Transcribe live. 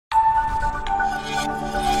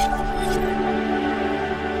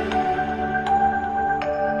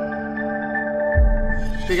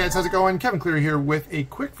Hey guys, how's it going? Kevin Cleary here with a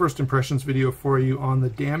quick first impressions video for you on the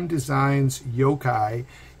Dam Designs Yokai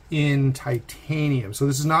in titanium. So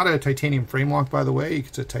this is not a titanium frame lock, by the way.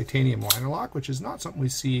 It's a titanium liner lock, which is not something we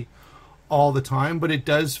see all the time, but it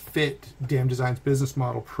does fit Dam Designs' business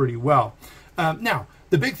model pretty well. Now,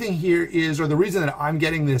 the big thing here is, or the reason that I'm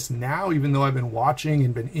getting this now, even though I've been watching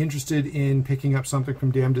and been interested in picking up something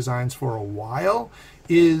from Dam Designs for a while,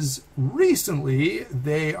 is recently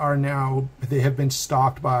they have been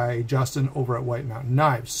stocked by Justin over at White Mountain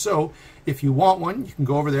Knives. So if you want one, you can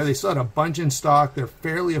go over there. They still had a bunch in stock. They're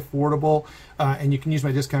fairly affordable, and you can use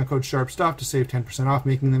my discount code SHARPSTUFF to save 10% off,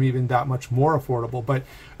 making them even that much more affordable. But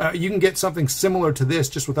you can get something similar to this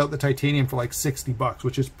just without the titanium for like 60 bucks,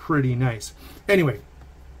 which is pretty nice. Anyway,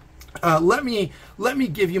 let me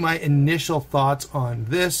give you my initial thoughts on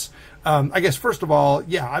this. I guess first of all,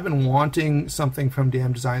 yeah, I've been wanting something from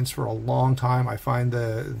Dam Designs for a long time. I find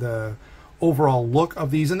the overall look of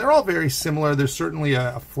these, and they're all very similar. There's certainly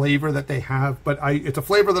a flavor that they have, but it's a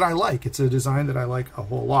flavor that I like. It's a design that I like a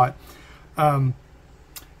whole lot.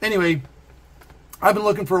 Anyway, I've been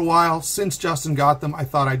looking for a while. Since Justin got them, I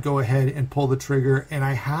thought I'd go ahead and pull the trigger, and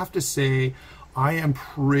I have to say, I am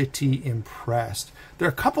pretty impressed. There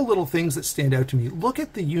are a couple little things that stand out to me. Look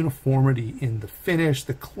at the uniformity in the finish,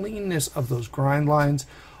 the cleanness of those grind lines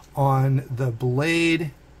on the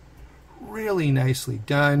blade. Really nicely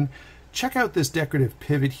done. Check out this decorative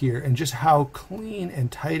pivot here and just how clean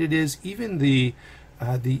and tight it is. Even the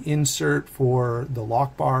insert for the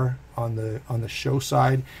lock bar on the show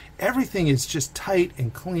side, everything is just tight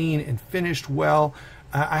and clean and finished well.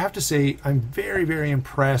 I have to say, I'm very, very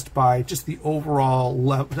impressed by just the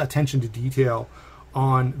overall attention to detail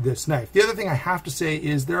on this knife. The other thing I have to say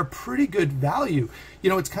is they're a pretty good value. You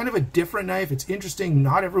know, it's kind of a different knife. It's interesting.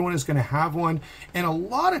 Not everyone is going to have one. And a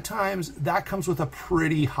lot of times that comes with a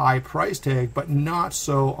pretty high price tag, but not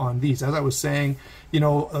so on these. As I was saying, you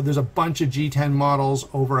know, there's a bunch of G10 models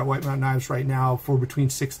over at White Mountain Knives right now for between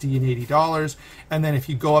 $60 and $80. And then if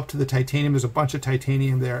you go up to the titanium, there's a bunch of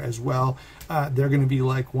titanium there as well. They're going to be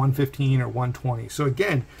like $115 or $120. So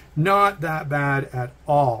again, not that bad at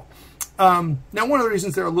all. Now, one of the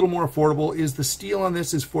reasons they're a little more affordable is the steel on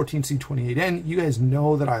this is 14C28N. You guys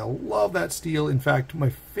know that I love that steel. In fact,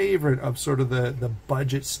 my favorite of sort of the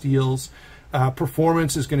budget steels.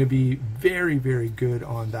 Performance is going to be very, very good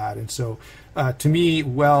on that. And so to me,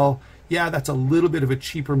 well, yeah, that's a little bit of a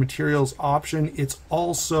cheaper materials option. It's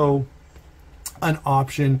also an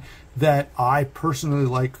option that I personally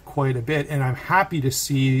like quite a bit, and I'm happy to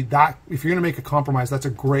see that if you're going to make a compromise, that's a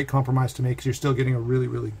great compromise to make because you're still getting a really,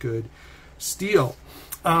 really good steel.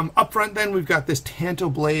 Up front then, we've got this Tanto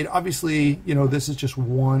blade. Obviously, you know, this is just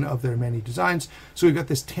one of their many designs. So we've got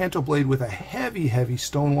this Tanto blade with a heavy, heavy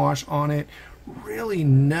stonewash on it. Really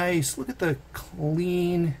nice. Look at the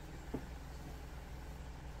clean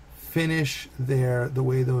finish there, the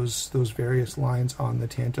way those various lines on the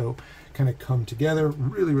Tanto kind of come together.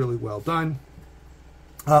 Really, really well done.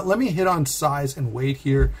 Let me hit on size and weight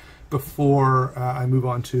here before I move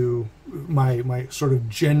on to my sort of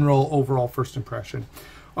general overall first impression.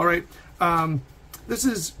 All right, this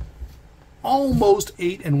is almost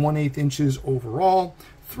 8 1/8 inches overall,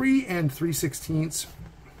 3 3/16.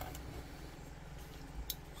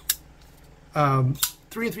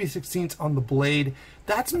 3 3/16 on the blade.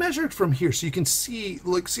 That's measured from here, so you can see,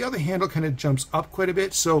 like, see how the handle kind of jumps up quite a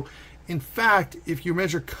bit. So in fact, if you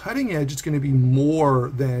measure cutting edge, it's going to be more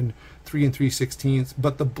than 3 3/16,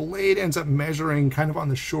 but the blade ends up measuring kind of on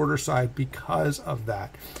the shorter side because of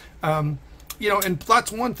that. You know, and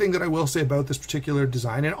that's one thing that I will say about this particular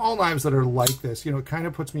design, and all knives that are like this, you know, it kind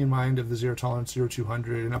of puts me in mind of the Zero Tolerance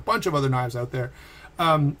 0200 and a bunch of other knives out there.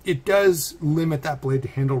 It does limit that blade to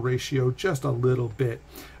handle ratio just a little bit.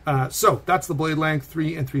 So that's the blade length,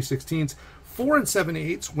 3 3/16, 4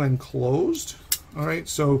 7/8 when closed. All right,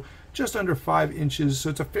 so just under 5 inches.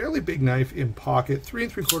 So it's a fairly big knife in pocket. 3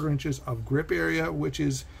 3/4 inches of grip area, which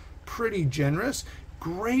is pretty generous.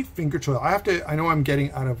 Great finger choil. I know I'm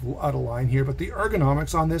getting out of line here, but the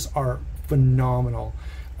ergonomics on this are phenomenal.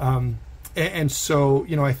 And so,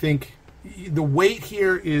 you know, I think the weight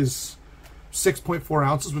here is 6.4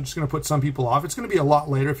 ounces, which is going to put some people off. It's going to be a lot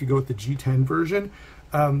later if you go with the G10 version.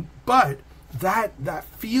 But that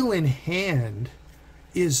feel in hand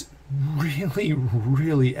is really,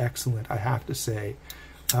 really excellent, I have to say.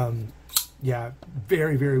 Yeah,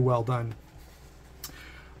 very, very well done.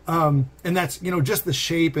 And that's, you know, just the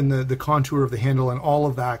shape and the contour of the handle and all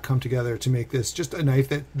of that come together to make this just a knife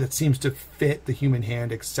that seems to fit the human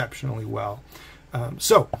hand exceptionally well.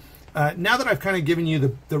 So Now that I've kind of given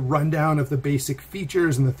you the rundown of the basic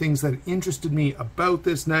features and the things that interested me about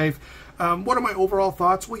this knife, what are my overall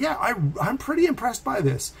thoughts? Well, yeah, I'm pretty impressed by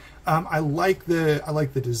this. I like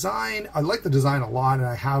the design. I like the design a lot, and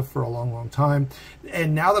I have for a long, long time.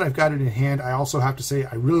 And now that I've got it in hand, I also have to say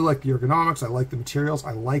I really like the ergonomics. I like the materials.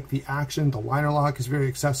 I like the action. The liner lock is very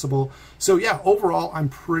accessible. So yeah, overall, I'm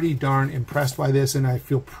pretty darn impressed by this, and I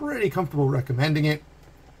feel pretty comfortable recommending it.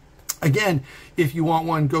 Again, if you want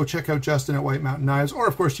one, go check out Justin at White Mountain Knives, or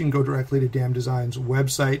of course you can go directly to Damn Design's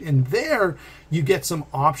website, and there you get some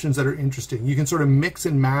options that are interesting. You can sort of mix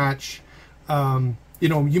and match. You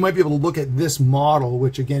know, you might be able to look at this model,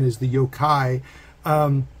 which again is the Yokai,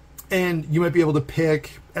 and you might be able to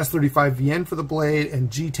pick S35VN for the blade and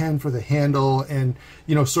G10 for the handle, and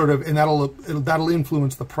you know, sort of, and that'll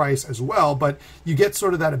influence the price as well. But you get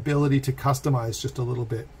sort of that ability to customize just a little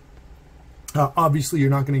bit. Obviously, you're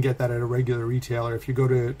not going to get that at a regular retailer. If you go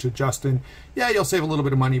to Justin, yeah, you'll save a little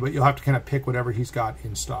bit of money, but you'll have to kind of pick whatever he's got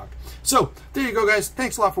in stock. So there you go, guys.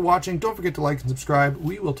 Thanks a lot for watching. Don't forget to like and subscribe.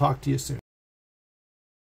 We will talk to you soon.